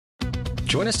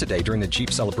Join us today during the Jeep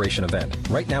Celebration event.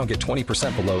 Right now, get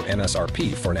 20% below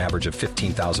MSRP for an average of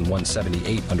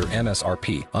 $15,178 under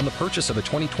MSRP on the purchase of a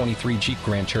 2023 Jeep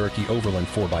Grand Cherokee Overland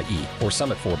 4xE or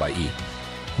Summit 4xE.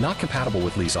 Not compatible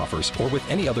with lease offers or with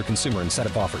any other consumer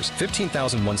incentive offers.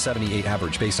 $15,178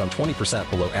 average based on 20%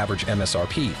 below average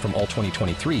MSRP from all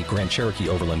 2023 Grand Cherokee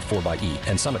Overland 4xE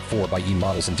and Summit 4xE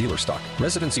models in dealer stock.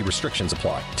 Residency restrictions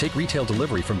apply. Take retail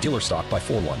delivery from dealer stock by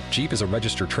 4/1. Jeep is a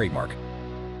registered trademark.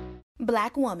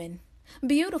 Black woman.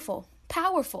 Beautiful,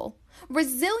 powerful,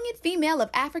 resilient female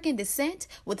of African descent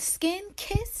with skin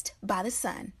kissed by the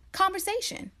sun.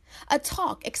 Conversation. A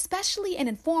talk, especially an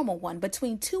informal one,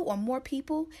 between two or more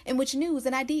people in which news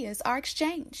and ideas are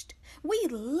exchanged. We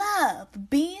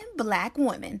love being Black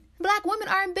women. Black women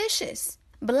are ambitious.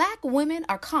 Black women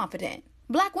are confident.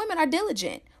 Black women are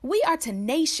diligent. We are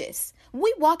tenacious.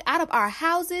 We walk out of our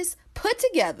houses put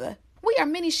together. We are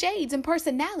many shades and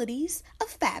personalities of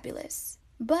fabulous.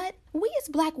 But we as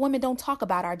Black women don't talk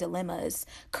about our dilemmas,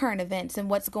 current events, and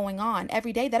what's going on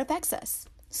every day that affects us.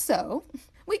 So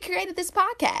we created this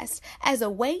podcast as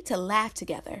a way to laugh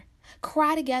together,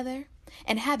 cry together,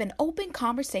 and have an open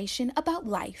conversation about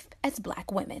life as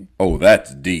Black women. Oh,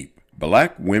 that's deep.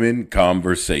 Black Women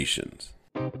Conversations.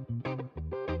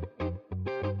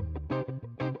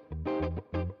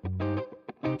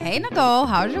 Hey, Nicole,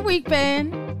 how's your week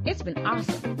been? It's been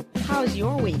awesome. How's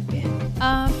your week been?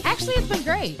 Actually, it's been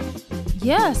great.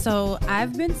 Yeah, so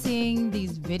I've been seeing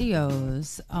these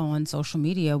videos on social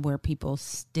media where people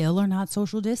still are not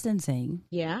social distancing.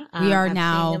 Yeah, we are I've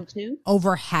now seen them too.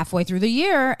 Over halfway through the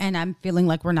year, and I'm feeling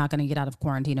like we're not going to get out of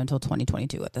quarantine until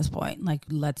 2022 at this point. Like,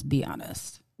 let's be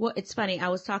honest. Well, it's funny. I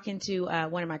was talking to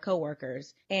one of my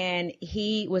coworkers, and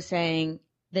he was saying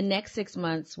the next 6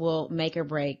 months will make or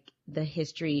break the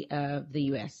history of the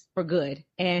U.S. for good.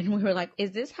 And we were like,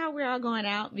 is this how we're all going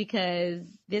out? Because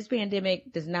this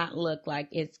pandemic does not look like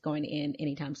it's going to end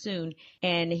anytime soon.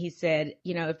 And he said,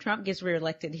 you know, if Trump gets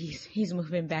reelected, he's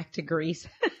moving back to Greece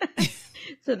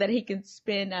so that he can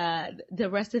spend the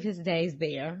rest of his days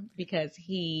there, because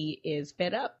he is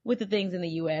fed up with the things in the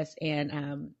U.S.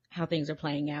 and how things are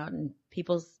playing out and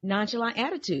people's nonchalant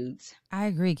attitudes. I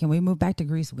agree. Can we move back to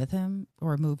Greece with him,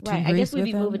 or move to Greece with him? I guess we'd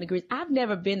be moving to Greece. I've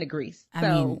never been to Greece. I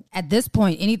mean, at this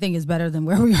point, anything is better than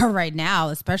where we are right now,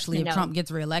 especially if Trump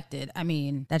gets reelected. I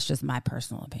mean, that's just my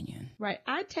personal opinion. Right.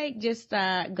 I take just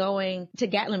going to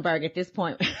Gatlinburg at this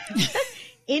point.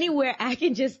 Anywhere I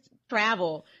can just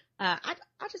travel. I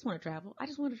just want to travel. I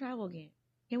just want to travel again.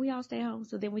 Can we all stay home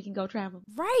so then we can go travel?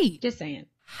 Right. Just saying.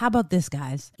 How about this,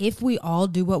 guys? If we all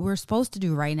do what we're supposed to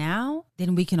do right now,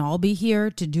 then we can all be here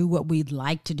to do what we'd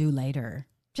like to do later.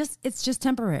 It's just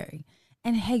temporary.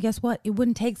 And hey, guess what? It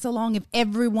wouldn't take so long if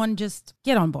everyone just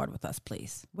get on board with us,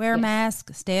 please. Wear a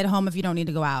mask, stay at home if you don't need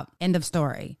to go out. End of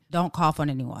story. Don't cough on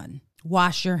anyone.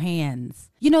 Wash your hands.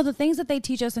 You know, the things that they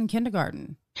teach us in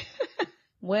kindergarten.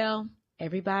 Well,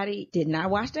 everybody did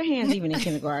not wash their hands even in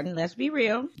kindergarten. Let's be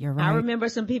real. You're right. I remember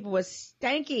some people were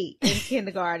stanky in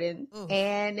kindergarten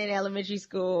and in elementary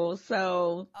school.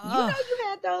 So, you know, you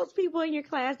had those people in your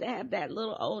class that have that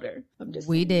little older.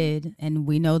 We did. And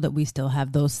we know that we still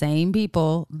have those same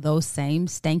people, those same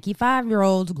stanky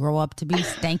 5-year-olds grow up to be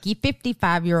stanky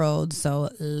 55-year-olds.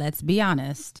 So let's be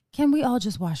honest. Can we all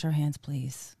just wash our hands,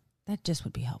 please? That just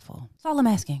would be helpful. That's all I'm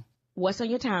asking. What's on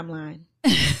your timeline?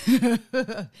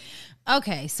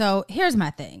 Okay, so here's my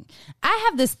thing. I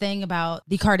have this thing about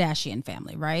the Kardashian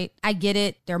family, right? I get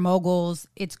it. They're moguls.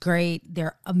 It's great.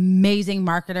 They're amazing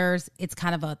marketers. It's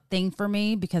kind of a thing for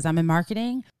me because I'm in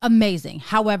marketing. Amazing.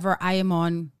 However, I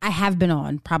have been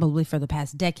on probably for the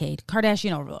past decade,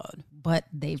 Kardashian overload. But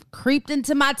they've creeped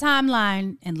into my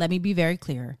timeline. And let me be very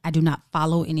clear. I do not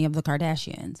follow any of the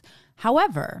Kardashians.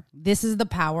 However, this is the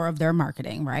power of their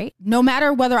marketing, right? No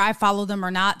matter whether I follow them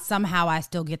or not, somehow I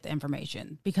still get the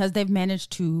information because they've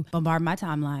managed to bombard my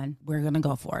timeline. We're going to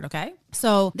go for it, okay?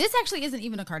 So this actually isn't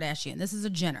even a Kardashian. This is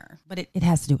a Jenner, but it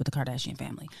has to do with the Kardashian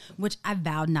family, which I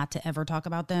vowed not to ever talk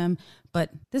about them. But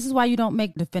this is why you don't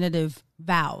make definitive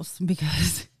vows,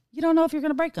 because you don't know if you're going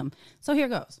to break them. So here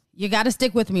goes. You got to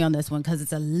stick with me on this one because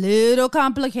it's a little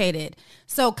complicated.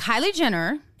 So Kylie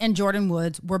Jenner and Jordyn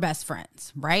Woods were best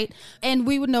friends, right? And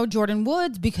we would know Jordyn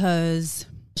Woods because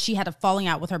she had a falling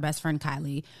out with her best friend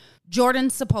Kylie. Jordyn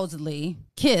supposedly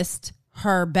kissed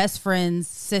her best friend's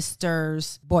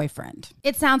sister's boyfriend.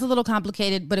 It sounds a little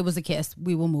complicated, but it was a kiss.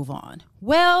 We will move on.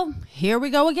 Well, here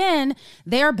we go again.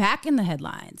 They are back in the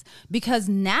headlines because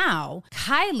now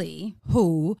Kylie,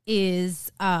 who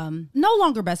is no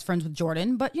longer best friends with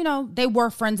Jordan, but they were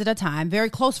friends at a time,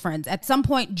 very close friends. At some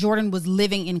point, Jordan was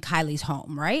living in Kylie's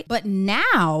home, right? But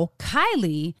now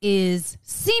Kylie is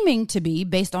seeming to be,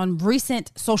 based on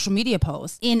recent social media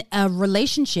posts, in a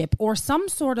relationship or some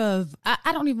sort of,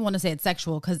 I don't even want to say it's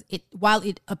sexual because while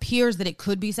it appears that it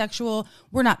could be sexual,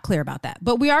 we're not clear about that.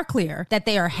 But we are clear that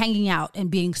they are hanging out and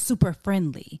being super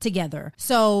friendly together.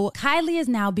 So Kylie is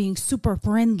now being super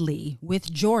friendly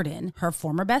with Jordan, her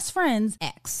former best friend's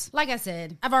ex. Like I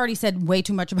said, I've already said way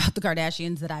too much about the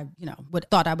Kardashians that I,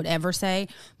 thought I would ever say.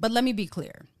 But let me be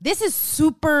clear. This is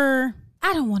super,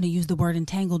 I don't want to use the word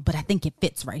entangled, but I think it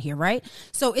fits right here, right?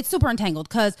 So it's super entangled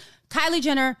because Kylie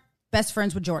Jenner, best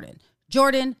friends with Jordan.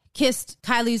 Jordan kissed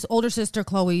Kylie's older sister,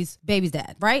 Khloe's baby's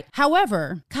dad, right?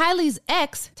 However, Kylie's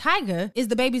ex, Tyga, is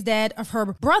the baby's dad of her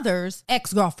brother's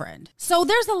ex-girlfriend. So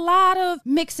there's a lot of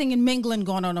mixing and mingling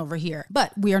going on over here.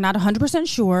 But we are not 100%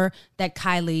 sure that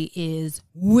Kylie is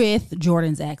with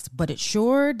Jordan's ex, but it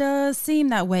sure does seem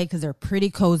that way because they're pretty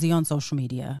cozy on social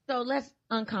media. So let's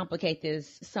uncomplicate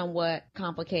this somewhat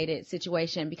complicated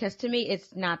situation, because to me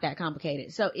it's not that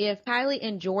complicated. So if Kylie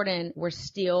and Jordan were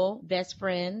still best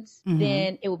friends,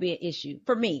 then it would be an issue.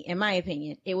 For me, in my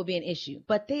opinion, it would be an issue.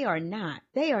 But they are not.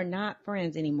 They are not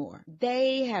friends anymore.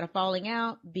 They had a falling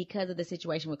out because of the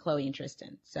situation with Khloe and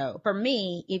Tristan. So for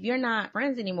me, if you're not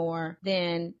friends anymore,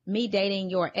 then me dating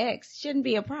your ex shouldn't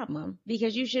be a problem,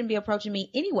 because you shouldn't be approaching me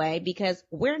anyway, because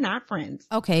we're not friends.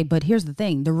 Okay, but here's the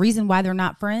thing. The reason why they're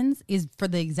not friends is for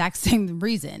the exact same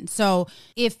reason. So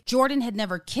if Jordan had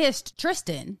never kissed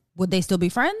Tristan, would they still be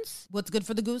friends? What's good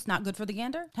for the goose, not good for the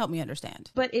gander? Help me understand.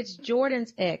 But it's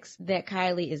Jordan's ex that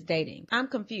Kylie is dating. I'm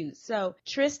confused. So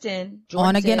Tristan, Jordan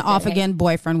on again, off again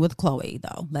boyfriend with Khloe,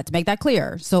 though. Let's make that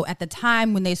clear. So at the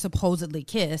time when they supposedly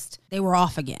kissed, they were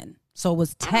off again. So it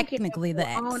was technically the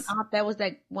ex. That was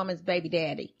that woman's baby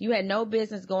daddy. You had no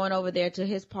business going over there to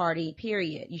his party,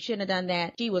 period. You shouldn't have done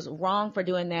that. She was wrong for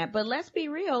doing that. But let's be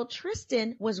real,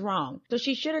 Tristan was wrong. So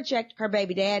she should have checked her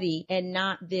baby daddy and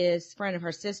not this friend of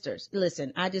her sister's.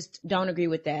 Listen, I just don't agree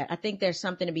with that. I think there's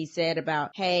something to be said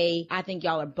about, hey, I think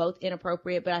y'all are both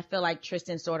inappropriate, but I feel like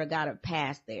Tristan sort of got a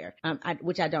pass there,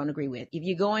 which I don't agree with. If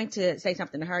you're going to say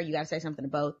something to her, you got to say something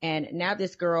to both. And now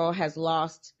this girl has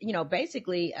lost,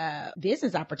 basically,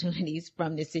 business opportunities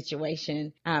from this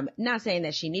situation. Not saying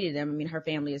that she needed them. I mean, her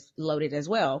family is loaded as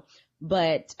well.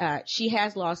 But she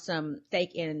has lost some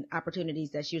stake in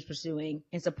opportunities that she was pursuing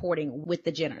and supporting with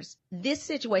the Jenners. This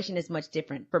situation is much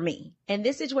different for me. And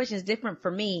this situation is different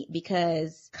for me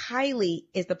because Kylie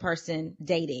is the person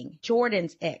dating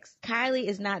Jordan's ex. Kylie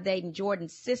is not dating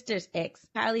Jordan's sister's ex.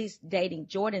 Kylie's dating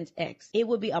Jordan's ex. It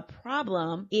would be a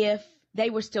problem if they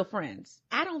were still friends.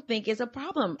 I don't think it's a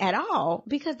problem at all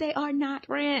because they are not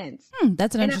friends.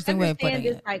 That's an interesting way of putting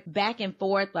it. Like back and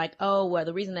forth, like, oh, well,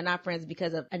 the reason they're not friends is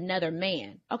because of another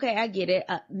man. Okay, I get it.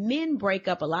 Men break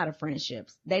up a lot of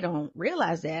friendships. They don't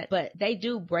realize that, but they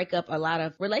do break up a lot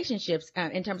of relationships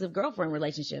in terms of girlfriend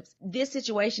relationships. This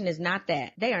situation is not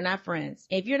that. They are not friends.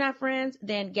 If you're not friends,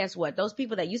 then guess what? Those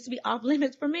people that used to be off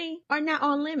limits for me are now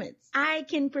on limits. I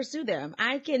can pursue them.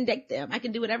 I can date them. I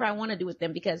can do whatever I want to do with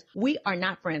them because we are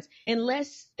not friends,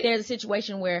 unless there's a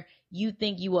situation where you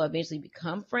think you will eventually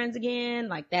become friends again,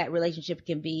 like that relationship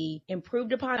can be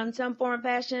improved upon in some form or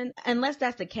fashion. Unless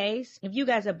that's the case, if you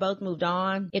guys have both moved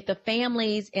on, if the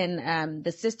families and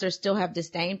the sisters still have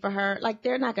disdain for her, like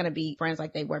they're not going to be friends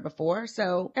like they were before.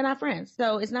 So they're not friends.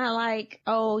 So it's not like,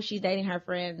 oh, she's dating her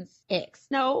friend's ex.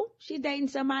 No, she's dating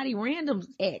somebody random's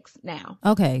ex now.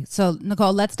 Okay, so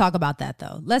Nicole, let's talk about that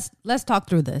though. Let's talk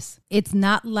through this. It's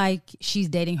not like she's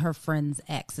dating her friend's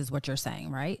ex is what you're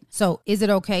saying, right? So is it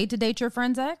okay to date your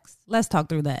friend's ex? Let's talk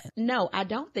through that. No, I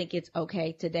don't think it's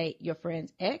okay to date your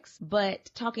friend's ex,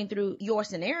 but talking through your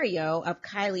scenario of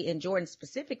Kylie and Jordan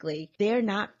specifically, they're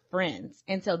not friends.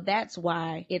 And so that's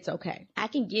why it's okay. I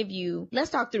can give you,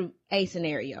 let's talk through a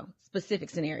specific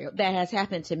scenario that has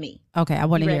happened to me. Okay, I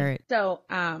want to hear it. So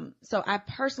I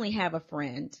personally have a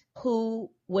friend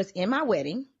who was in my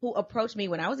wedding, who approached me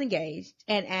when I was engaged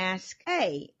and asked,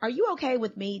 hey, are you okay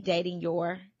with me dating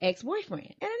your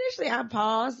ex-boyfriend? And initially I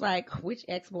paused, like, which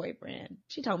ex-boyfriend?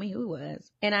 She told me who it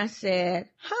was. And I said,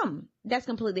 that's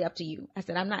completely up to you. I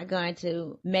said, I'm not going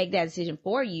to make that decision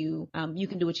for you. You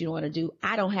can do what you want to do.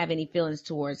 I don't have any feelings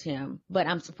towards him, but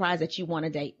I'm surprised that you want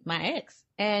to date my ex.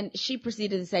 And she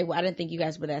proceeded to say, well, I didn't think you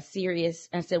guys were that serious.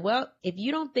 I said, well, if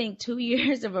you don't think 2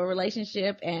 years of a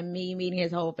relationship and me meeting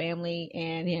his whole family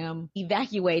and him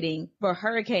evacuating for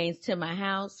hurricanes to my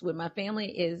house with my family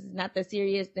is not that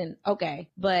serious, then okay.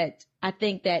 But I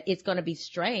think that it's going to be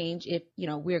strange if,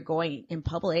 we're going in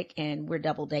public and we're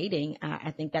double dating.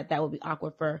 I think that would be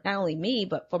awkward for not only me,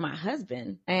 but for my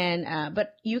husband. And,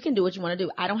 but you can do what you want to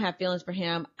do. I don't have feelings for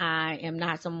him. I am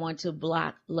not someone to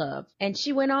block love. And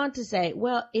she went on to say,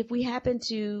 well, if we happen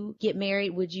to get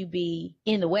married, would you be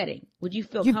in the wedding? Would you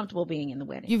feel comfortable being in the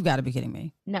wedding? You've got to be kidding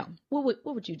me. No. What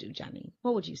would you do, Janine?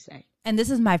 What would you say? And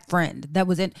this is my friend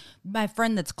my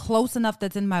friend that's close enough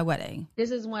that's in my wedding.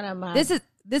 This is one of my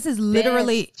This is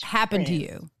literally happened to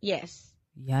you. Yes.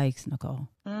 Yikes, Nicole.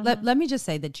 Let me just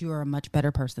say that you are a much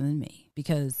better person than me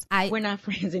because we're not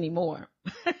friends anymore.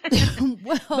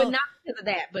 Well, but not because of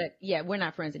that. But yeah, we're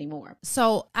not friends anymore.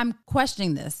 So I'm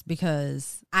questioning this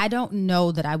because I don't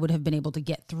know that I would have been able to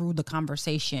get through the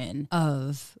conversation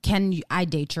of I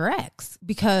date your ex?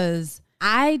 Because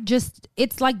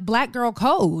it's like black girl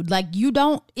code. Like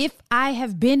if I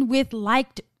have been with,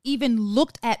 liked, even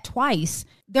looked at twice,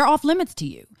 they're off limits to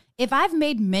you. If I've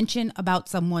made mention about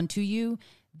someone to you,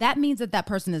 that means that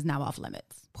person is now off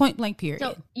limits. Point blank, period.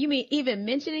 So you mean even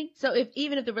mentioning? So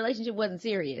even if the relationship wasn't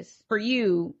serious for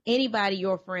you, anybody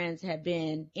your friends have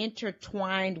been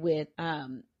intertwined with,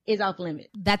 is off limits.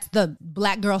 That's the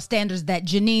black girl standards that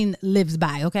Janine lives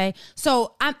by. Okay.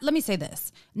 So let me say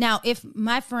this. Now, if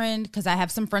my friend, because I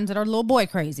have some friends that are little boy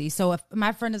crazy. So if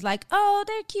my friend is like, oh,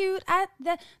 they're cute.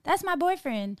 That's my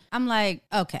boyfriend. I'm like,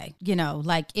 okay,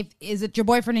 like is it your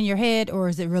boyfriend in your head or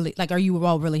is it really like, are you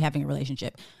all really having a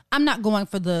relationship? I'm not going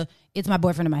for it's my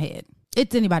boyfriend in my head.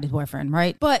 It's anybody's boyfriend,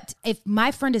 right? But if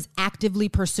my friend is actively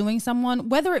pursuing someone,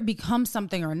 whether it becomes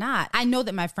something or not, I know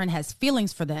that my friend has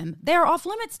feelings for them. They're off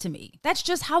limits to me. That's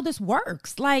just how this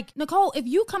works. Like, Nicole, if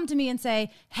you come to me and say,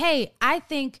 hey, I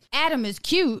think Adam is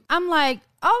cute, I'm like,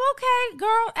 oh, okay,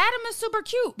 girl, Adam is super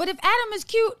cute. But if Adam is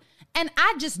cute and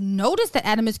I just noticed that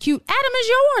Adam is cute, Adam is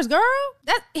yours,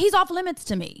 girl. He's off limits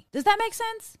to me. Does that make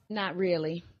sense? Not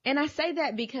really. And I say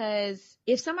that because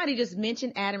if somebody just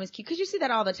mentioned Adam is cute, because you see that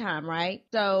all the time, right?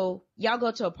 So y'all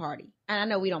go to a party. And I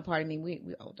know we don't party. I mean,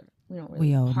 we're older. We don't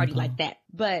really party like that.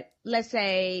 But let's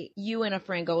say you and a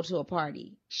friend go to a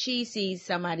party. She sees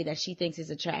somebody that she thinks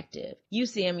is attractive. You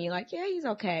see him and you're like, yeah, he's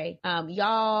okay.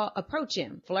 Y'all approach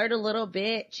him, flirt a little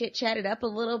bit, chat it up a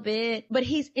little bit, but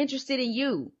he's interested in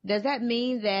you. Does that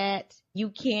mean that you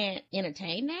can't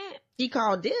entertain that? She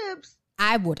called dibs.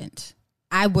 I wouldn't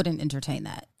entertain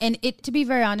that. And to be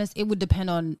very honest, it would depend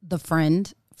on the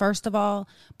friend, first of all,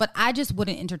 but I just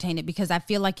wouldn't entertain it because I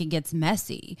feel like it gets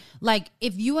messy. Like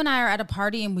if you and I are at a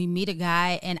party and we meet a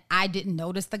guy and I didn't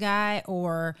notice the guy,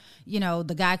 or,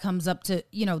 the guy comes up to,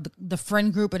 the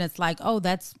friend group and it's like, oh,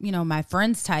 that's, my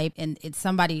friend's type, and it's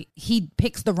somebody, he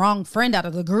picks the wrong friend out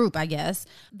of the group, I guess,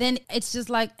 then it's just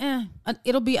like,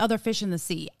 it'll be other fish in the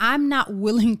sea. I'm not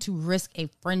willing to risk a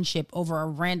friendship over a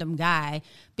random guy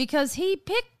because he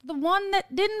picked the one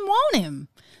that didn't want him.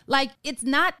 Like, it's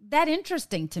not that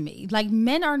interesting to me. Like,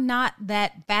 men are not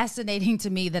that fascinating to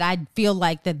me that I feel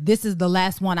like that this is the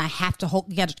last one. I have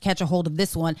to catch a hold of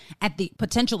this one at the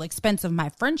potential expense of my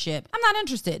friendship. I'm not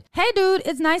interested. Hey, dude,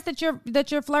 it's nice that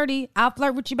you're flirty. I'll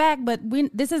flirt with you back, but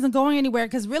this isn't going anywhere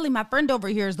because really my friend over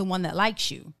here is the one that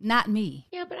likes you, not me.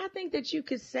 Yeah, but I think that you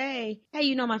could say,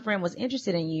 hey, my friend was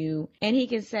interested in you. And he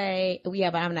can say, well,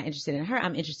 yeah, but I'm not interested in her.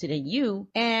 I'm interested in you.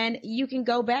 And you can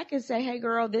go back and say, hey,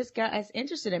 girl, this guy is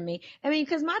interested in me. I mean,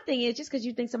 because my thing is, just because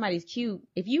you think somebody's cute,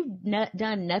 if you've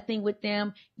done nothing with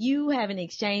them, you haven't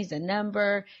exchanged a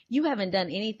number, you haven't done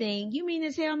anything, you mean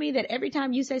to tell me that every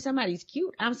time you say somebody's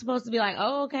cute, I'm supposed to be like,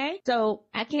 oh, okay, so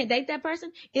I can't date that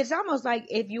person? It's almost like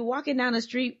if you're walking down the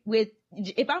street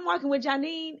if I'm walking with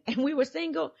Janine and we were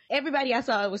single, everybody I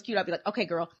saw was cute, I'd be like, okay,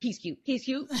 girl, he's cute. He's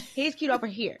cute over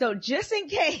here. So just in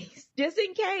case,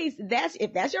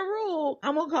 if that's your rule,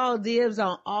 I'm going to call dibs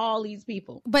on all these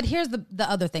people. But here's the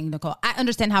other thing, Nicole. I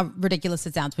understand how ridiculous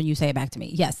it sounds when you say it back to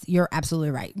me. Yes, you're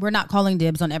absolutely right. We're not calling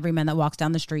dibs on every man that walks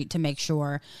down the street to make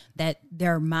sure that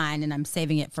they're mine and I'm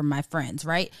saving it for my friends,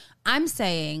 right? I'm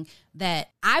saying that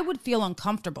I would feel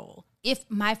uncomfortable if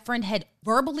my friend had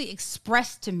verbally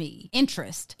expressed to me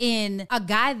interest in a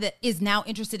guy that is now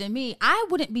interested in me. I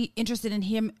wouldn't be interested in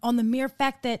him on the mere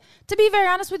fact that, to be very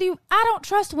honest with you, I don't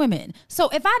trust women. So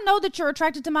if I know that you're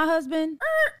attracted to my husband,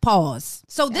 pause.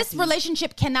 So this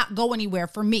relationship cannot go anywhere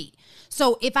for me.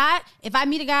 So if I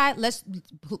meet a guy, let's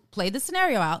play the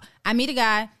scenario out. I meet a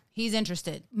guy. He's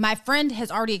interested. My friend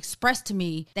has already expressed to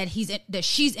me that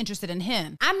she's interested in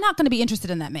him. I'm not going to be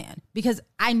interested in that man because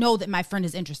I know that my friend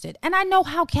is interested and I know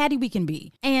how catty we can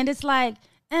be. And it's like,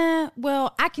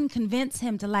 well, I can convince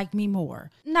him to like me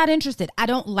more. Not interested. I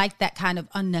don't like that kind of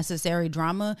unnecessary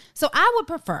drama. So I would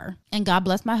prefer, and God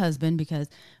bless my husband because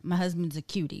my husband's a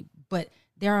cutie, but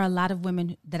there are a lot of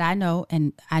women that I know,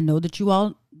 and I know that you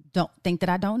all don't think that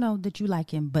I don't know that you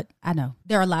like him, but I know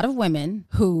there are a lot of women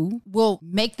who will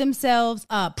make themselves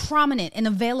prominent and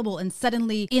available and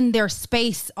suddenly in their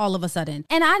space all of a sudden.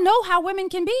 And I know how women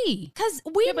can be, because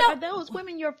we know. But are those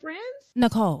women your friends?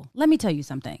 Nicole, let me tell you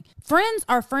something. Friends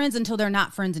are friends until they're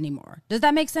not friends anymore. Does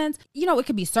that make sense? You know, it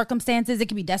could be circumstances. It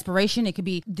could be desperation. It could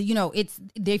be, you know,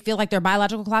 they feel like their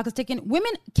biological clock is ticking.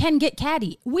 Women can get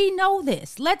catty. We know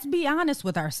this. Let's be honest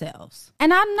with ourselves.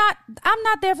 And I'm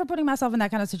not there for putting myself in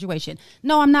that kind of situation.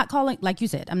 No, I'm not calling, like you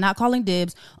said, I'm not calling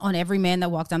dibs on every man that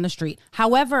walks down the street.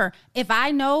 However, if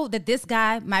I know that this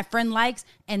guy, my friend likes,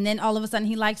 and then all of a sudden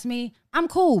he likes me, I'm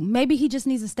cool. Maybe he just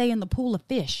needs to stay in the pool of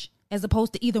fish as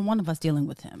opposed to either one of us dealing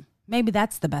with him. Maybe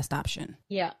that's the best option.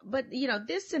 Yeah. But, you know,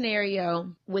 this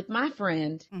scenario with my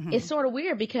friend is sort of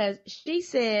weird because she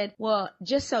said, well,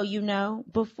 just so you know,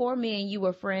 before me and you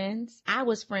were friends, I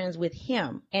was friends with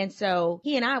him. And so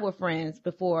he and I were friends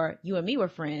before you and me were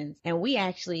friends. And we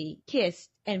actually kissed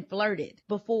and flirted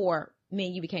before me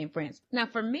and you became friends. Now,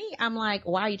 for me, I'm like,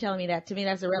 why are you telling me that? To me,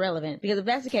 that's irrelevant. Because if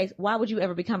that's the case, why would you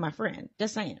ever become my friend?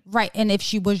 Just saying. Right. And if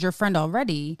she was your friend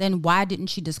already, then why didn't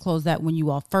she disclose that when you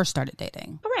all first started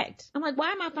dating? Correct. I'm like,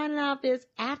 why am I finding out this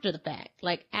after the fact?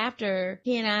 Like after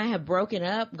he and I have broken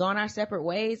up, gone our separate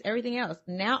ways, everything else.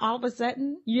 Now, all of a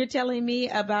sudden, you're telling me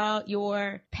about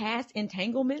your past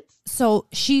entanglements? So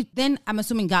she then, I'm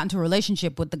assuming, got into a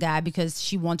relationship with the guy because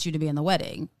she wants you to be in the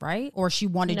wedding, right? Or she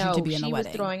wanted you to be in the wedding? No, she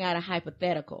was throwing out a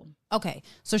hypothetical. Okay,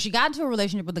 so she got into a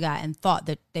relationship with the guy and thought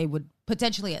that they would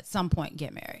potentially at some point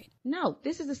get married. No,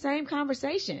 this is the same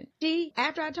conversation.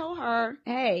 After I told her,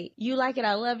 hey, you like it,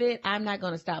 I love it, I'm not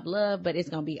going to stop love, but it's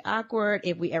going to be awkward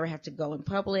if we ever have to go in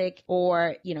public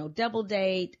or, you know, double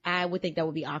date, I would think that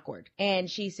would be awkward. And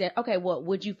she said, okay, well,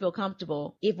 would you feel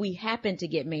comfortable if we happen to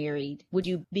get married? Would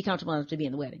you be comfortable enough to be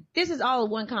in the wedding? This is all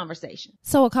one conversation.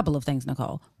 So a couple of things,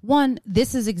 Nicole. One,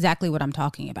 this is exactly what I'm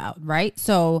talking about, right?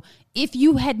 So if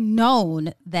you had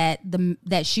known that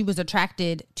she was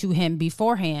attracted to him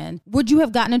beforehand, would you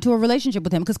have gotten into a relationship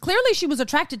with him? Because clearly she was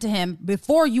attracted to him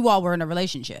before you all were in a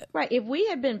relationship. Right. If we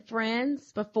had been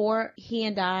friends before he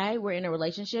and I were in a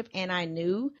relationship and I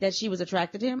knew that she was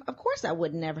attracted to him, of course I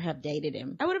would never have dated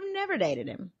him. I would have never dated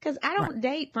him because I don't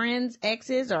date friends,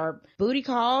 exes, or booty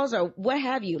calls or what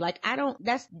have you. Like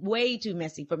that's way too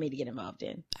messy for me to get involved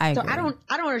in. I agree. So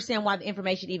I don't understand why the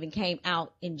information even came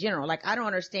out in general. Like I don't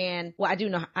understand. Well, I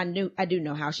do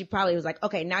know how she probably was like,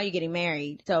 okay, now you're getting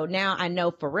married. So now I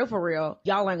know for real,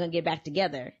 y'all aren't going to get back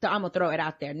together. So I'm going to throw it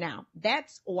out there now.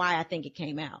 That's why I think it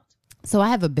came out. So I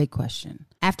have a big question.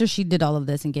 After she did all of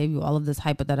this and gave you all of this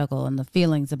hypothetical and the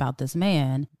feelings about this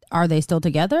man, are they still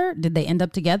together? Did they end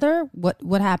up together?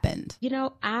 What happened? You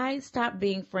know, I stopped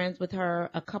being friends with her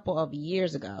a couple of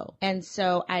years ago. And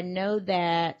so I know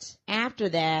that after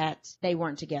that, they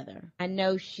weren't together. I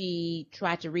know she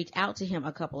tried to reach out to him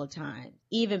a couple of times,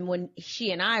 even when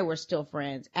she and I were still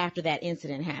friends after that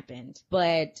incident happened.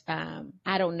 But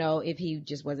I don't know if he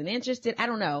just wasn't interested. I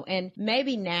don't know. And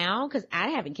maybe now, because I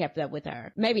haven't kept up with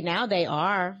her, maybe now they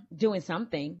are doing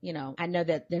something. You know, I know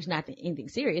that there's not anything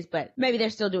serious, but maybe they're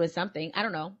still doing something. I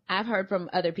don't know. I've heard from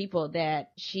other people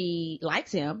that she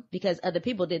likes him because other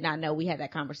people did not know we had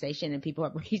that conversation, and people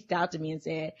have reached out to me and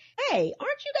said, hey,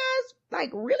 aren't you guys like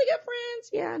really good friends?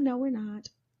 Yeah, no, we're not.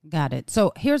 Got it.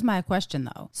 So here's my question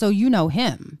though. So you know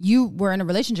him. You were in a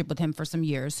relationship with him for some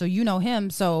years. So you know him.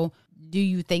 So do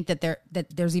you think that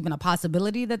there's even a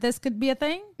possibility that this could be a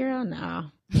thing? Girl,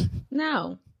 no.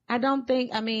 No. I don't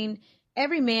think, I mean,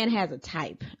 every man has a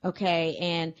type, okay?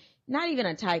 And not even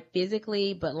a type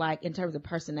physically, but like in terms of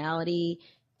personality.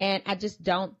 And I just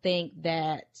don't think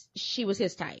that she was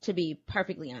his type, to be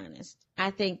perfectly honest.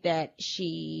 I think that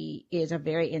she is a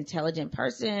very intelligent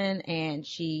person and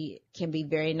she can be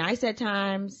very nice at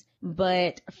times.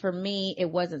 But for me, it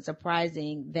wasn't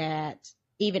surprising that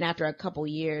even after a couple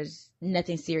years,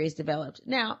 nothing serious developed.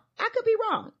 Now, I could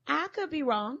be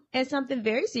wrong. And something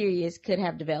very serious could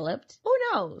have developed. Who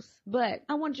knows? But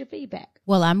I wanted your feedback.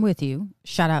 Well, I'm with you.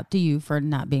 Shout out to you for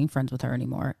not being friends with her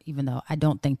anymore, even though I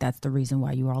don't think that's the reason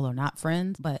why you all are not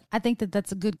friends. But I think that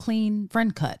that's a good, clean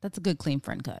friend cut.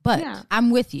 But yeah.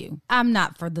 I'm with you. I'm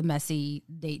not for the messy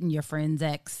dating your friend's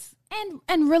ex.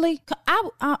 And really,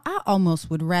 I almost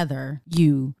would rather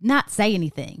you not say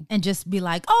anything and just be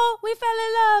like, oh, we fell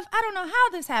in love. I don't know how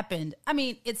this happened. I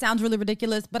mean, it sounds really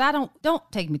ridiculous, but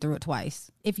don't take me through it twice.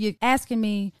 If you're asking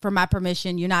me for my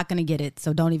permission, you're not going to get it.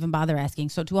 So don't even bother asking.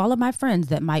 So to all of my friends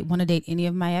that might want to date any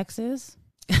of my exes,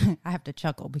 I have to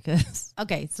chuckle because,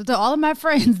 okay. So to all of my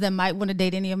friends that might want to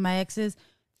date any of my exes,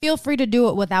 feel free to do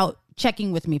it without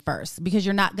checking with me first, because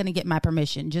you're not going to get my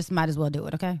permission. Just might as well do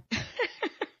it. Okay.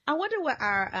 I wonder what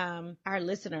our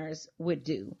listeners would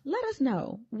do. Let us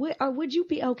know. Would you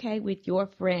be okay with your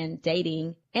friend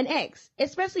dating an ex,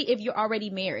 especially if you're already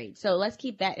married? So let's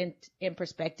keep that in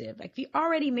perspective. Like, if you're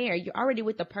already married, you're already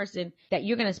with the person that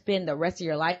you're going to spend the rest of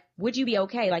your life. Would you be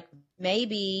okay? Like,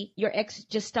 maybe your ex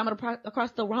just stumbled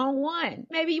across the wrong one.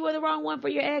 Maybe you were the wrong one for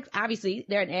your ex. Obviously,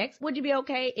 they're an ex. Would you be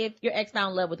okay if your ex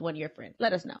found love with one of your friends?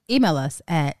 Let us know. Email us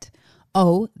at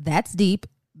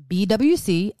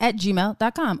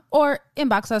ohthat'sdeepbwc@gmail.com or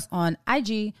inbox us on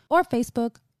IG or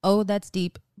Facebook. Oh, that's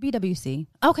deep BWC.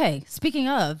 Okay, speaking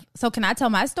of, so can I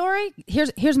tell my story?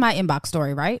 Here's my inbox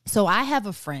story, right? So I have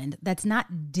a friend that's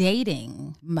not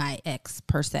dating my ex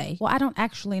per se. Well, I don't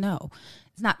actually know.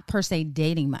 It's not per se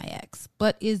dating my ex,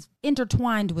 but is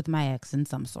intertwined with my ex in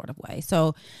some sort of way.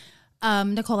 So,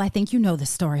 Nicole, I think you know this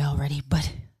story already,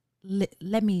 but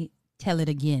let me tell it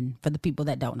again for the people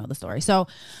that don't know the story. So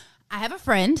I have a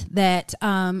friend that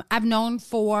I've known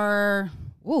for,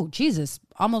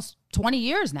 almost 20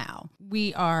 years now.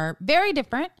 We are very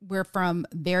different. We're from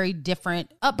very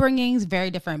different upbringings,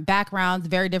 very different backgrounds,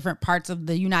 very different parts of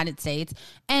the United States.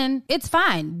 And it's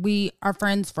fine. We are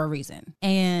friends for a reason.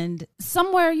 And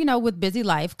somewhere, with busy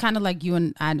life, kind of like you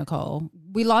and I, Nicole,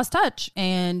 we lost touch.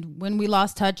 And when we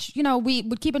lost touch, we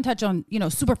would keep in touch on,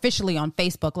 superficially on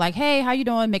Facebook, like, hey, how you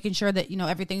doing? Making sure that,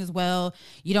 everything is well.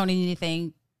 You don't need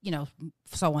anything,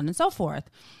 so on and so forth.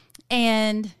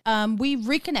 And we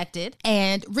reconnected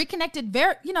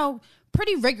very,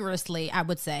 pretty rigorously, I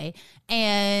would say.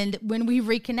 And when we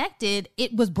reconnected,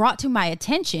 it was brought to my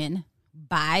attention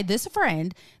by this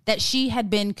friend that she had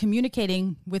been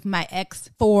communicating with my ex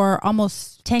for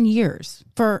almost 10 years,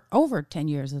 for over 10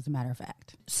 years, as a matter of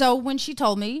fact. So when she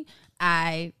told me,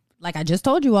 like I just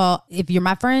told you all, if you're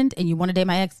my friend and you want to date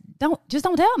my ex, don't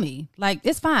tell me. Like,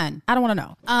 it's fine. I don't want to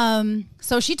know.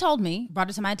 So she told me, brought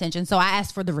it to my attention. So I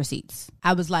asked for the receipts.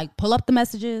 I was like, pull up the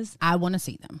messages. I want to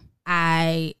see them.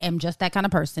 I am just that kind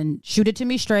of person. Shoot it to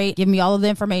me straight. Give me all of the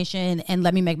information and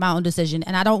let me make my own decision.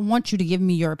 And I don't want you to give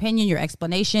me your opinion, your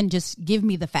explanation. Just give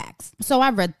me the facts. So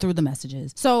I read through the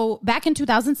messages. So back in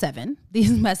 2007,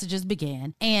 these messages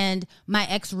began, and my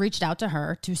ex reached out to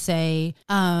her to say,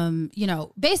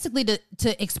 basically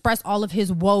to express all of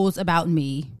his woes about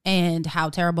me and how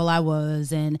terrible I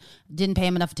was and didn't pay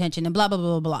him enough attention and blah, blah,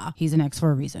 blah, blah. He's an ex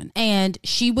for a reason. And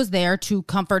she was there to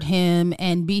comfort him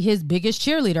and be his biggest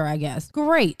cheerleader, I guess.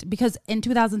 Great. Because in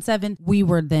 2007, we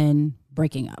were then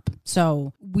breaking up.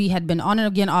 So we had been on and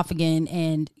again, off again.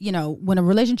 And, when a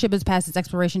relationship is past its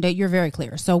expiration date, you're very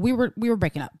clear. So we were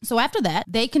breaking up. So after that,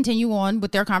 they continue on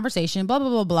with their conversation, blah, blah,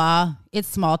 blah, blah. It's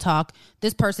small talk.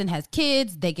 This person has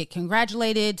kids. They get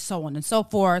congratulated, so on and so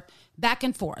forth. Back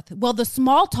and forth. Well, the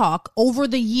small talk over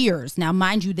the years, now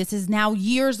mind you, this is now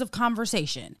years of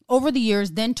conversation, over the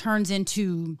years then turns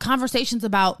into conversations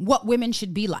about what women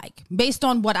should be like based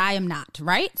on what I am not,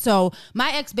 right? So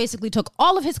my ex basically took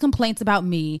all of his complaints about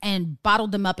me and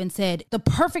bottled them up and said, the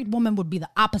perfect woman would be the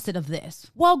opposite of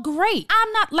this. Well, great.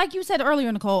 I'm not, like you said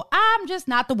earlier, Nicole, I'm just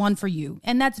not the one for you.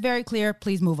 And that's very clear.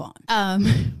 Please move on.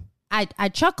 I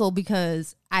chuckle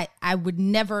because I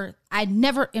never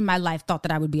in my life thought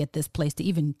that I would be at this place to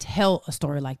even tell a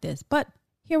story like this, but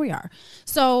here we are.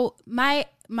 So my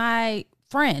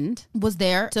friend was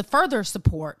there to further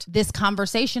support this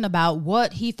conversation about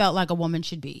what he felt like a woman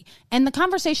should be. And the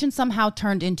conversation somehow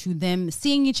turned into them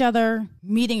seeing each other,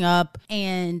 meeting up,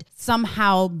 and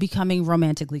somehow becoming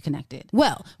romantically connected.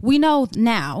 Well, we know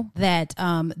now that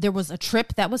there was a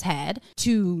trip that was had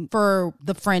for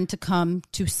the friend to come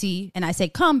to see, and I say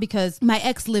come because my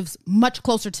ex lives much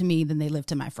closer to me than they live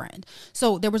to my friend.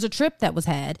 So there was a trip that was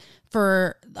had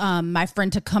for my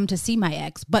friend to come to see my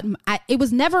ex, but it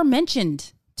was never mentioned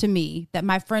to me that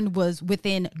my friend was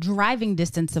within driving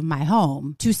distance of my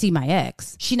home to see my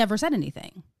ex. She never said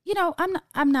anything.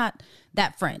 I'm not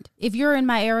that friend. If you're in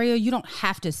my area, you don't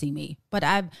have to see me. But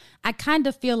I kind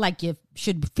of feel like you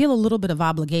should feel a little bit of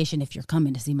obligation if you're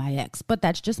coming to see my ex. But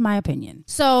that's just my opinion.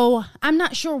 So I'm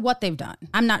not sure what they've done.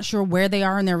 I'm not sure where they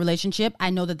are in their relationship.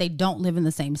 I know that they don't live in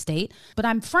the same state. But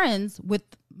I'm friends with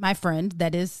my friend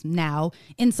that is now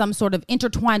in some sort of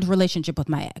intertwined relationship with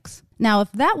my ex. Now,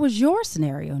 if that was your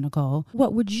scenario, Nicole,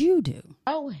 what would you do?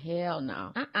 Oh, hell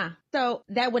no. So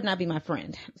that would not be my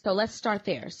friend. So let's start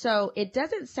there. So it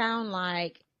doesn't sound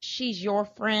like she's your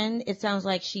friend. It sounds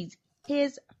like she's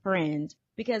his friend,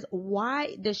 because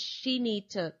why does she need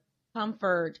to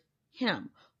comfort him?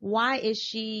 Why is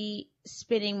she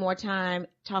spending more time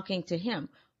talking to him?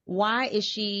 Why is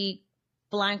she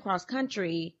flying cross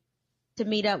country to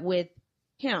meet up with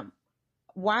him?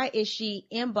 Why is she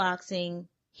inboxing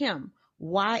him?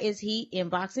 Why is he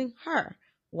inboxing her?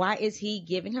 Why is he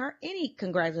giving her any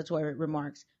congratulatory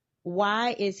remarks?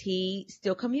 Why is he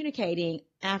still communicating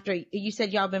after you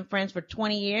said y'all been friends for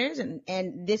 20 years and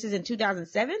this is in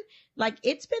 2007? Like,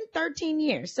 it's been 13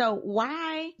 years. So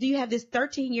why do you have this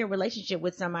 13-year relationship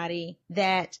with somebody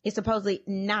that is supposedly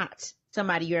not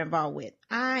somebody you're involved with?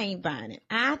 I ain't buying it.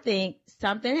 I think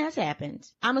something has happened.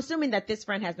 I'm assuming that this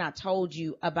friend has not told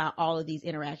you about all of these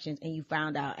interactions and you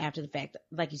found out after the fact,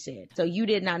 like you said. So you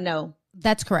did not know.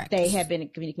 That's correct. They had been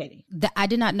communicating. I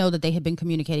did not know that they had been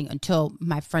communicating until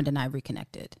my friend and I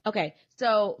reconnected. Okay.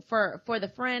 So for the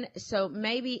friend, so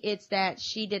maybe it's that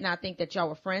she did not think that y'all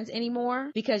were friends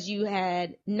anymore because you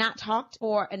had not talked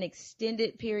for an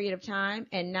extended period of time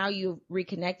and now you've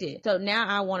reconnected. So now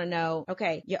I want to know,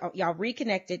 okay, y'all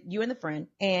reconnected, you and the friend,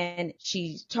 and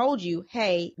she told you,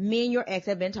 hey, me and your ex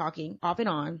have been talking off and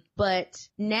on, but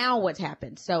now what's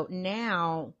happened? So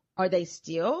now, are they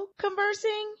still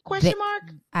conversing? Question mark.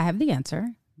 I have the answer.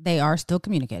 They are still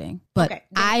communicating, but okay,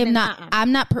 I'm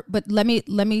not. But let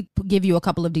me give you a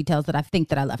couple of details that I think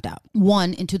that I left out.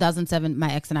 One, in 2007,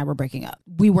 my ex and I were breaking up.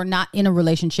 We were not in a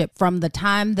relationship from the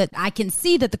time that I can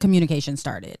see that the communication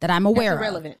started, that I'm aware that's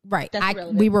irrelevant. Of. Right. That's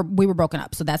irrelevant. We were broken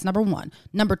up. So that's number one.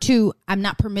 Number two, I'm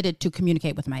not permitted to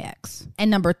communicate with my ex.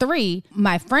 And number three,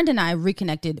 my friend and I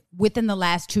reconnected within the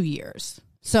last 2 years.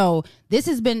 So this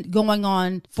has been going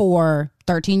on for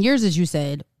 13 years, as you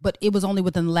said, but it was only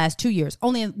within the last 2 years,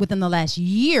 only within the last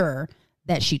year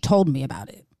that she told me about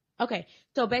it. Okay.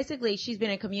 So basically she's been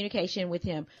in communication with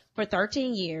him for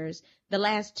 13 years. The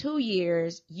last 2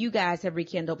 years, you guys have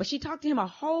rekindled, but she talked to him a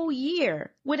whole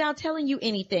year without telling you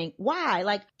anything. Why?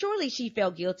 Like, surely she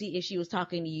felt guilty if she was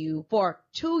talking to you for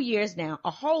 2 years now,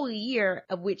 a whole year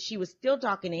of which she was still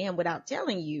talking to him without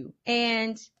telling you.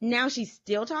 And now she's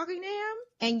still talking to him.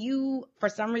 And you, for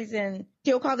some reason,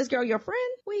 still call this girl your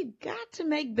friend? We've got to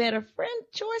make better friend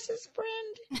choices,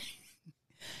 friend.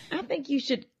 I think you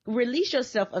should release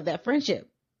yourself of that friendship.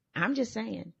 I'm just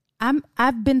saying.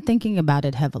 I've been thinking about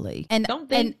it heavily. And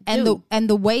the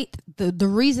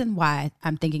reason why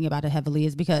I'm thinking about it heavily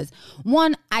is because,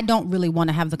 one, I don't really want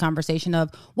to have the conversation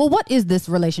of, well, what is this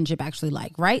relationship actually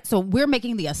like, right? So we're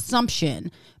making the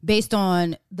assumption based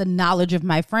on the knowledge of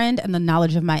my friend and the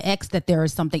knowledge of my ex that there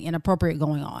is something inappropriate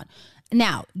going on.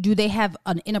 Now, do they have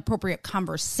an inappropriate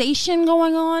conversation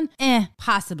going on?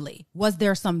 Possibly. Was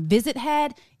there some visit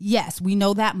had? Yes, we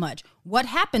know that much. What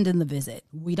happened in the visit?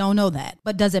 We don't know that.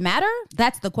 But does it matter?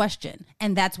 That's the question.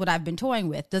 And that's what I've been toying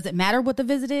with. Does it matter what the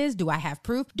visit is? Do I have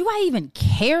proof? Do I even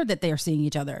care that they're seeing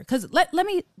each other? Because let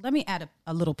me add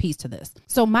a little piece to this.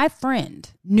 So my friend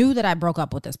knew that I broke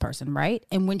up with this person, right?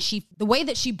 And the way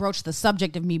that she broached the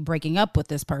subject of me breaking up with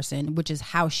this person, which is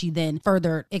how she then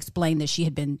further explained that she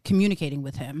had been communicating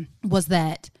with him, was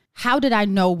that, how did I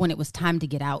know when it was time to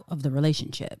get out of the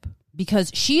relationship?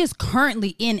 Because she is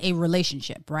currently in a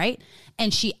relationship, right?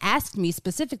 And she asked me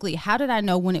specifically, how did I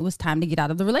know when it was time to get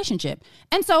out of the relationship?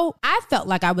 And so I felt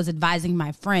like I was advising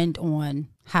my friend on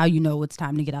how you know it's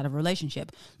time to get out of a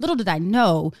relationship. Little did I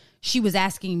know she was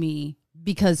asking me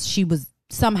because she was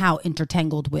somehow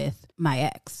intertangled with my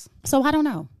ex. So I don't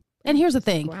know. And here's the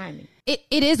thing. Grimy.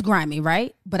 It is grimy,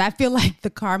 right? But I feel like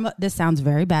the karma, this sounds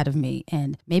very bad of me,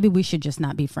 and maybe we should just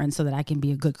not be friends so that I can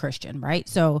be a good Christian, right?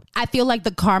 So I feel like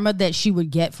the karma that she would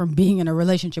get from being in a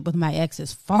relationship with my ex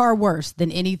is far worse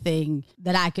than anything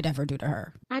that I could ever do to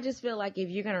her. I just feel like if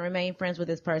you're going to remain friends with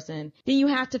this person, then you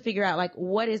have to figure out, like,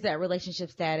 what is that relationship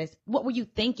status? What were you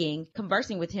thinking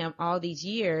conversing with him all these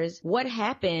years? What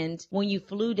happened when you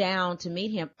flew down to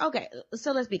meet him? Okay,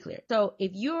 so let's be clear. So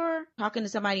if you're talking to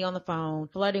somebody on the phone,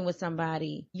 flirting with somebody,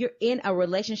 you're in a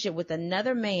relationship with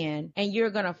another man, and you're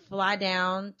going to fly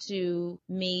down to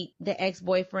meet the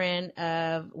ex-boyfriend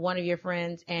of one of your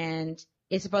friends, and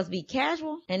it's supposed to be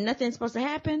casual and nothing's supposed to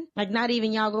happen. Like, not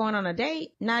even y'all going on a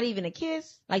date, not even a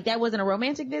kiss. Like, that wasn't a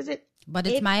romantic visit. But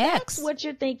it's if my ex. That's what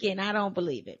you're thinking. I don't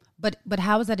believe it. But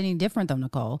how is that any different though,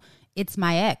 Nicole? It's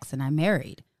my ex and I'm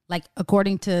married. Like,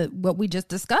 according to what we just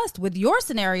discussed with your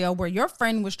scenario where your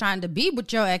friend was trying to be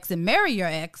with your ex and marry your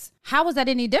ex, how is that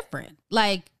any different?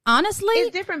 Like, honestly?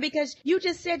 It's different because you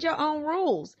just said your own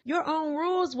rules. Your own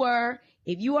rules were,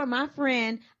 if you are my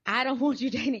friend, I don't want you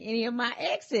dating any of my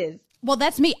exes. Well,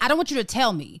 that's me. I don't want you to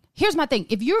tell me. Here's my thing.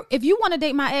 If you want to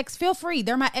date my ex, feel free.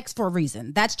 They're my ex for a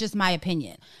reason. That's just my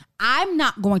opinion. I'm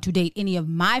not going to date any of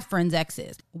my friends'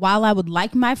 exes. While I would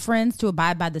like my friends to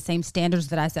abide by the same standards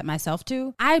that I set myself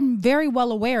to, I'm very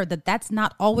well aware that that's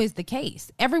not always the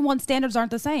case. Everyone's standards aren't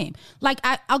the same. Like,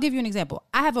 I'll give you an example.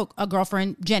 I have a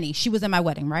girlfriend, Jenny. She was in my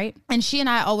wedding, right? And she and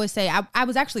I always say, I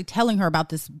was actually telling her about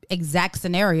this exact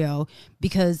scenario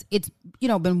because it's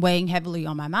been weighing heavily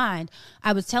on my mind.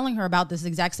 I was telling her about this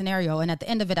exact scenario. And at the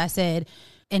end of it, I said,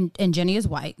 and Jenny is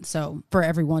white, so for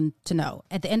everyone to know.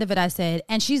 At the end of it, I said,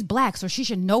 and she's black, so she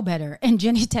should know better. And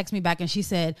Jenny texted me back and she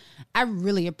said, I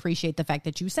really appreciate the fact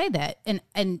that you say that. And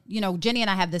Jenny and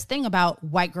I have this thing about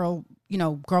white girl,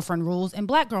 girlfriend rules and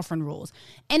black girlfriend rules.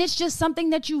 And it's just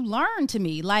something that you learn to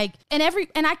me. Like, and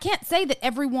I can't say that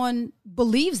everyone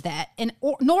believes that,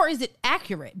 nor is it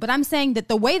accurate. But I'm saying that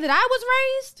the way that I was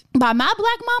raised by my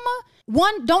black mama,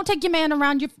 one, don't take your man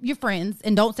around your friends,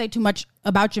 and don't say too much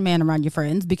about your man around your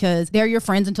friends, because they're your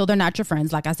friends until they're not your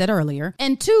friends, like I said earlier.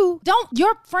 And two,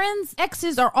 your friends'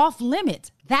 exes are off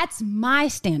limits. That's my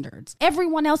standards.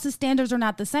 Everyone else's standards are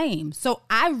not the same. So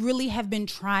I really have been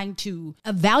trying to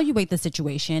evaluate the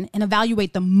situation and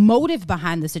evaluate the motive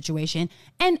behind the situation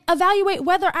and evaluate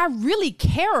whether I really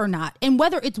care or not, and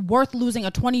whether it's worth losing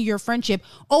a 20-year friendship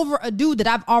over a dude that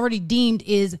I've already deemed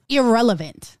is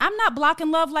irrelevant. I'm not blocking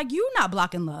love like you not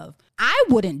blocking love. I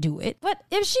wouldn't do it, but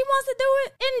if she wants to do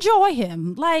it, enjoy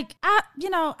him. Like, I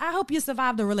hope you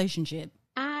survive the relationship.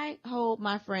 I hold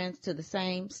my friends to the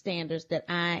same standards that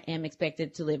I am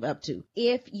expected to live up to.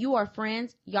 If you are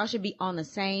friends, y'all should be on the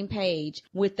same page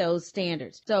with those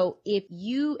standards. So if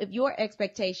your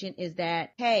expectation is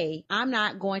that, hey, I'm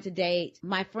not going to date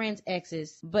my friend's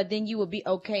exes, but then you would be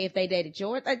okay if they dated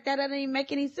yours, like, that doesn't even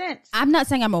make any sense. I'm not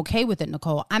saying I'm okay with it,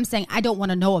 Nicole. I'm saying I don't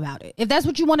want to know about it. If that's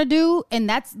what you want to do and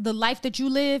that's the life that you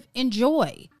live,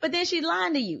 enjoy. But then she's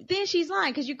lying to you. Then she's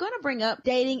lying, because you're going to bring up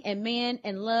dating and men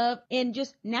and love and just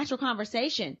natural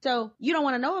conversation. So you don't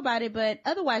want to know about it, but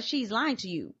otherwise she's lying to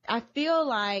you. I feel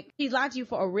like she's lied to you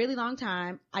for a really long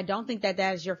time. I don't think that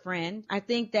is your friend. I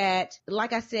think that,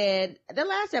 like I said, the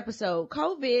last episode,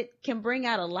 COVID can bring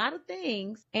out a lot of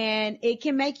things, and it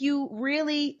can make you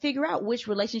really figure out which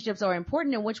relationships are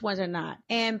important and which ones are not.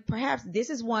 And perhaps this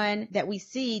is one that we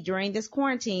see during this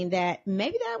quarantine that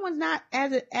maybe that one's not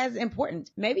as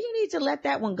important. Maybe you need to let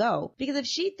that one go, because if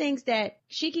she thinks that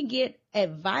she can get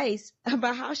advice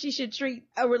about how she should treat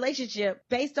a relationship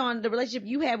based on the relationship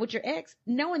you had with your ex,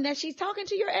 knowing that she's talking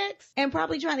to your ex and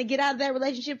probably trying to get out of that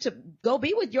relationship to go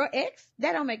be with your ex,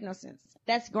 that don't make no sense.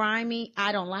 That's grimy.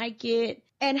 I don't like it.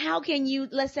 And how can you,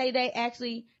 let's say they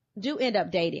actually do end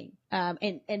up dating.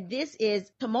 And this is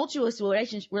tumultuous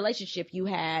relationship you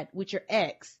had with your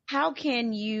ex. How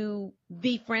can you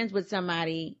be friends with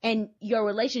somebody and your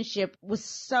relationship was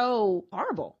so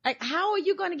horrible? Like, how are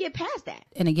you going to get past that?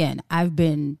 And again, I've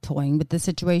been toying with this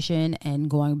situation and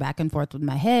going back and forth with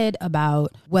my head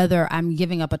about whether I'm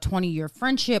giving up a 20-year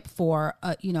friendship for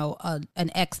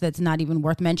an ex that's not even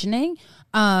worth mentioning.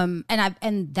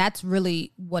 And that's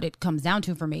really what it comes down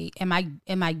to for me. Am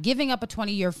I giving up a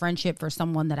 20-year friendship for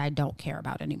someone that I don't care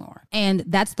about anymore? And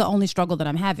that's the only struggle that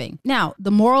I'm having. Now,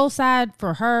 the moral side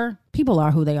for her, people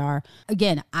are who they are.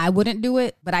 Again, I wouldn't do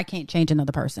it, but I can't change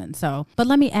another person. So, but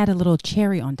let me add a little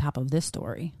cherry on top of this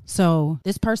story. So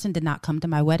this person did not come to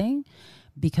my wedding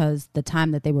because the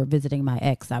time that they were visiting my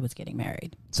ex, I was getting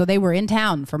married. So they were in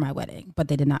town for my wedding, but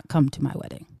they did not come to my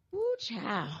wedding. Ooh,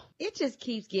 child. It just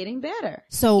keeps getting better.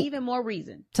 So even more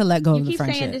reason to let go of the friendship.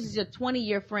 You keep saying this is a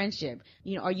 20-year friendship.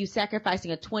 Are you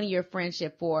sacrificing a 20-year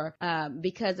friendship for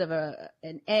because of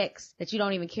an ex that you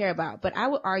don't even care about? But I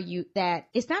would argue that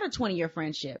it's not a 20-year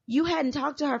friendship. You hadn't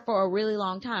talked to her for a really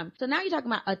long time. So now you're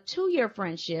talking about a 2-year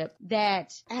friendship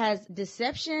that has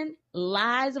deception,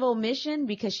 lies of omission,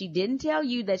 because she didn't tell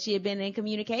you that she had been in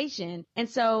communication. And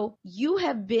so you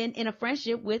have been in a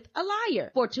friendship with a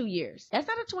liar for 2 years. That's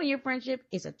not a 20-year friendship.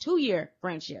 It's a 2-year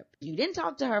friendship. You didn't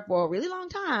talk to her for a really long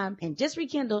time and just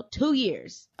rekindled 2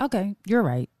 years. Okay, you're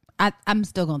right. I'm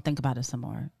still going to think about it some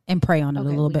more and pray on it a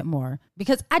little bit more,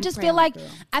 because I just feel like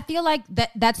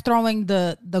that's throwing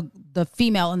the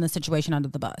female in the situation under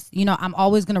the bus. I'm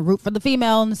always going to root for the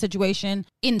female in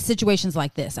situations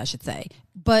like this, I should say.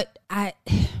 But I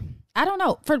don't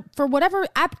know. For whatever,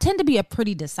 I tend to be a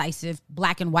pretty decisive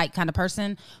black and white kind of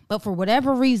person, but for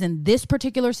whatever reason, this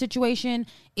particular situation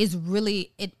is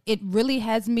really, it really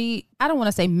has me, I don't want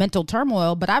to say mental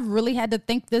turmoil, but I've really had to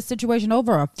think this situation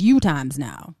over a few times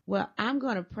now. Well, I'm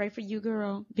going to pray for you,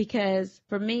 girl, because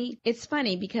for me, it's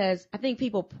funny because I think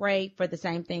people pray for the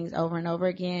same things over and over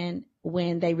again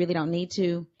when they really don't need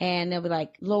to. And they'll be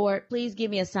like, Lord, please give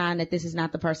me a sign that this is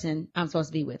not the person I'm supposed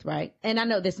to be with, right? And I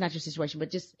know this is not your situation, but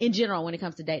just in general when it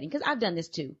comes to dating, because I've done this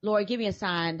too. Lord, give me a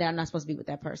sign that I'm not supposed to be with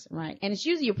that person, right? And it's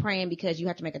usually you're praying because you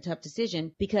have to make a tough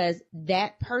decision because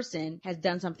that person has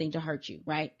done something to hurt you,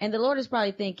 right? And the Lord is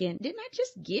probably thinking, didn't I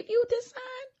just give you this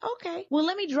sign? okay, well,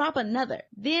 let me drop another.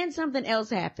 Then something else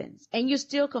happens and you're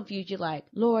still confused. You're like,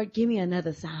 Lord, give me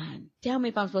another sign. Tell me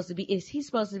if I'm supposed to be, is he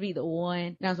supposed to be the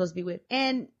one that I'm supposed to be with?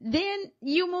 And then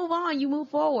you move on, you move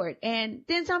forward, and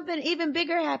then something even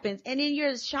bigger happens, and then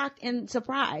you're shocked and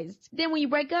surprised. Then when you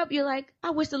break up, you're like, I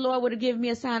wish the Lord would have given me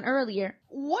a sign earlier.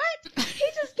 What? He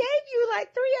just gave you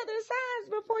like 3 other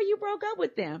signs before you broke up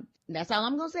with them. That's all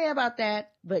I'm going to say about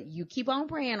that. But you keep on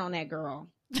praying on that, girl.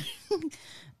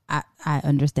 I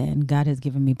understand. God has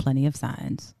given me plenty of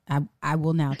signs. I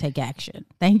will now take action.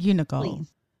 Thank you, Nicole.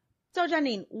 Please. So,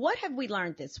 Janine, what have we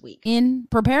learned this week? In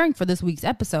preparing for this week's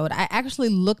episode, I actually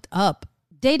looked up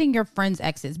dating your friends'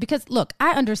 exes because, look,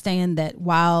 I understand that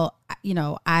while,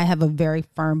 I have a very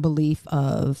firm belief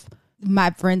of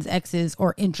my friends' exes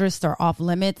or interests are off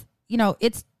limits,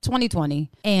 it's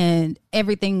 2020 and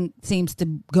everything seems to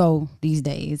go these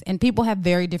days. And people have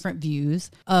very different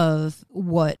views of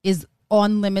what is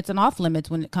on limits and off limits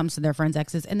when it comes to their friends'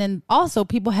 exes. And then also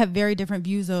people have very different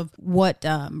views of what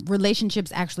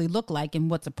relationships actually look like and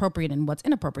what's appropriate and what's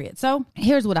inappropriate. So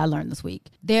here's what I learned this week.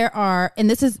 I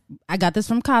got this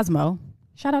from Cosmo.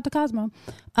 Shout out to Cosmo.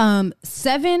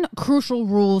 7 crucial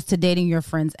rules to dating your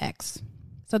friend's ex.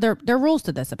 So there are rules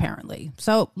to this, apparently.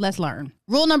 So let's learn.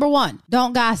 Rule number 1,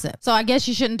 don't gossip. So I guess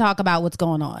you shouldn't talk about what's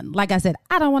going on. Like I said,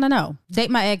 I don't want to know. Date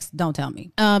my ex, don't tell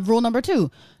me. Rule number 2,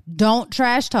 don't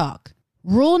trash talk.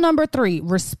 Rule number 3,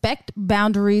 respect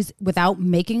boundaries without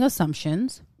making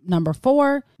assumptions. Number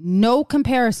 4, no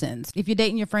comparisons. If you're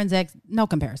dating your friend's ex, no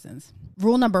comparisons.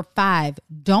 Rule number 5,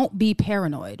 don't be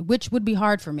paranoid, which would be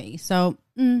hard for me. So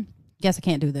guess I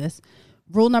can't do this.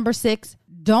 Rule number 6,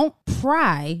 don't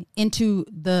pry into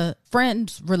the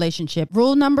friend's relationship.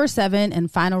 Rule number 7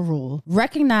 and final rule,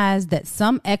 recognize that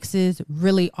some exes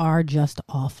really are just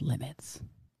off limits.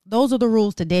 Those are the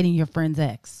rules to dating your friend's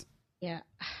ex. Yeah.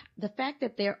 The fact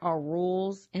that there are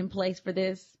rules in place for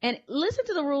this, and listen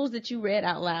to the rules that you read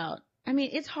out loud. I mean,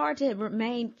 it's hard to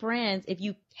remain friends if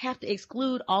you have to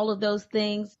exclude all of those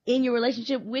things in your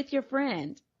relationship with your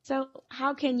friend. So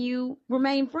how can you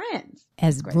remain friends?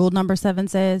 As rule number 7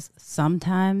 says,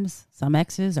 sometimes some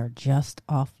exes are just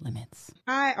off limits.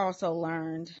 I also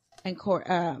learned,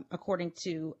 according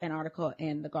to an article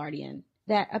in The Guardian,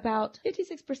 that about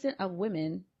 56% of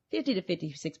women, 50 to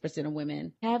 56% of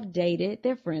women have dated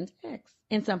their friend's ex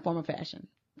in some form or fashion.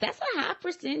 That's a high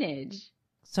percentage.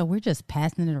 So we're just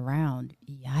passing it around.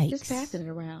 Yikes. Just passing it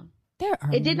around.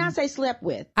 It did not say slept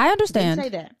with. I understand. It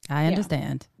didn't say that. I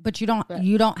understand. Yeah. But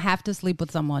you don't have to sleep with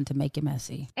someone to make it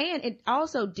messy. And it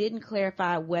also didn't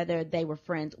clarify whether they were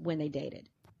friends when they dated.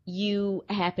 You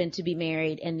happen to be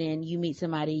married and then you meet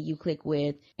somebody you click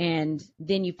with and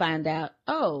then you find out,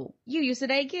 oh, you used to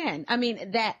date again. I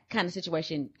mean, that kind of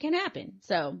situation can happen.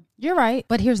 So you're right.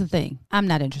 But here's the thing. I'm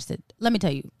not interested. Let me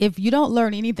tell you, if you don't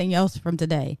learn anything else from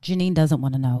today, Janine doesn't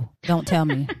want to know. Don't tell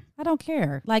me. I don't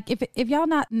care. Like if y'all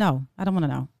no, I don't want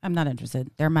to know. I'm not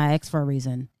interested. They're my ex for a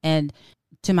reason. And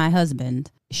to my husband,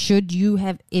 if you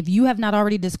have not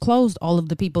already disclosed all of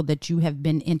the people that you have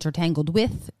been entangled,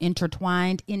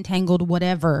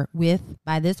 whatever with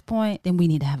by this point, then we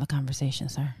need to have a conversation,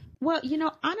 sir. Well,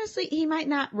 honestly, he might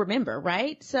not remember,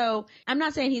 right? So I'm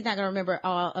not saying he's not going to remember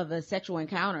all of the sexual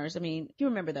encounters. I mean, you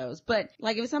remember those. But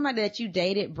like if it's somebody that you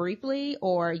dated briefly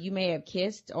or you may have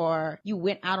kissed or you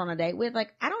went out on a date with,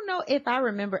 like, I don't know if I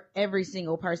remember every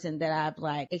single person that I've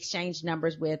like exchanged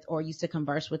numbers with or used to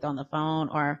converse with on the phone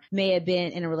or may have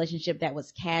been in a relationship that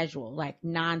was casual, like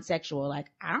non-sexual. Like,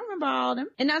 I don't remember all of them.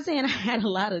 And not saying I had a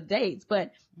lot of dates,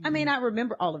 but I may not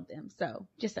remember all of them. So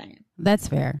just saying. That's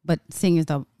fair. But seeing as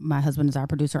though my husband is our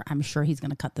producer, I'm sure he's going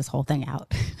to cut this whole thing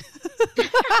out.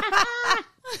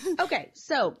 Okay.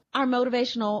 So our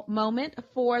motivational moment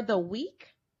for the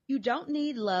week. You don't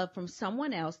need love from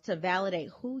someone else to validate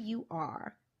who you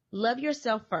are. Love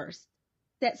yourself first.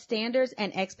 Set standards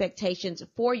and expectations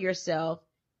for yourself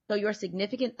so your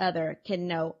significant other can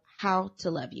know how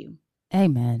to love you.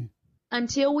 Amen.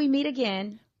 Until we meet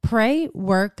again. Pray,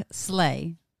 work,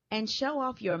 slay. And show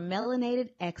off your melanated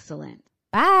excellence.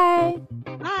 Bye.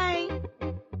 Bye.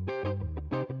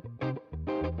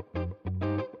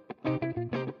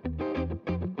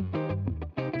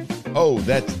 Oh,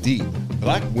 That's Deep.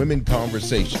 Black Women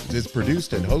Conversations is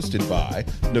produced and hosted by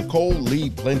Nicole Lee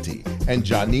Plenty and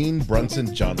Janine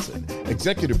Brunson Johnson.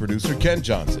 Executive producer Ken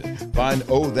Johnson. Find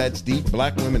Oh, That's Deep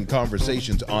Black Women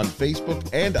Conversations on Facebook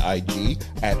and IG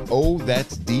at Oh,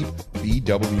 That's Deep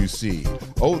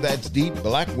BWC. Oh, That's Deep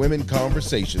Black Women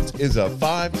Conversations is a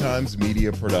 5 Times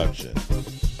Media production.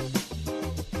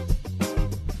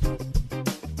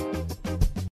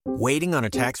 Waiting on a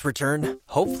tax return?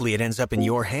 Hopefully it ends up in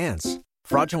your hands.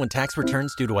 Fraudulent tax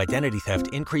returns due to identity theft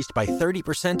increased by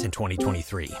 30% in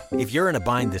 2023. If you're in a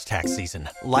bind this tax season,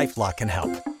 LifeLock can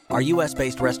help. Our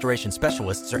U.S.-based restoration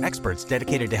specialists are experts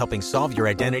dedicated to helping solve your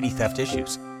identity theft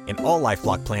issues. And all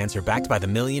LifeLock plans are backed by the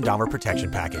 $1 Million Protection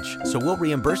Package. So we'll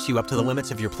reimburse you up to the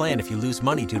limits of your plan if you lose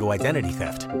money due to identity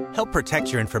theft. Help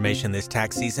protect your information this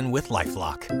tax season with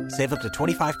LifeLock. Save up to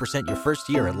 25% your first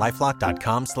year at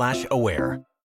LifeLock.com/aware.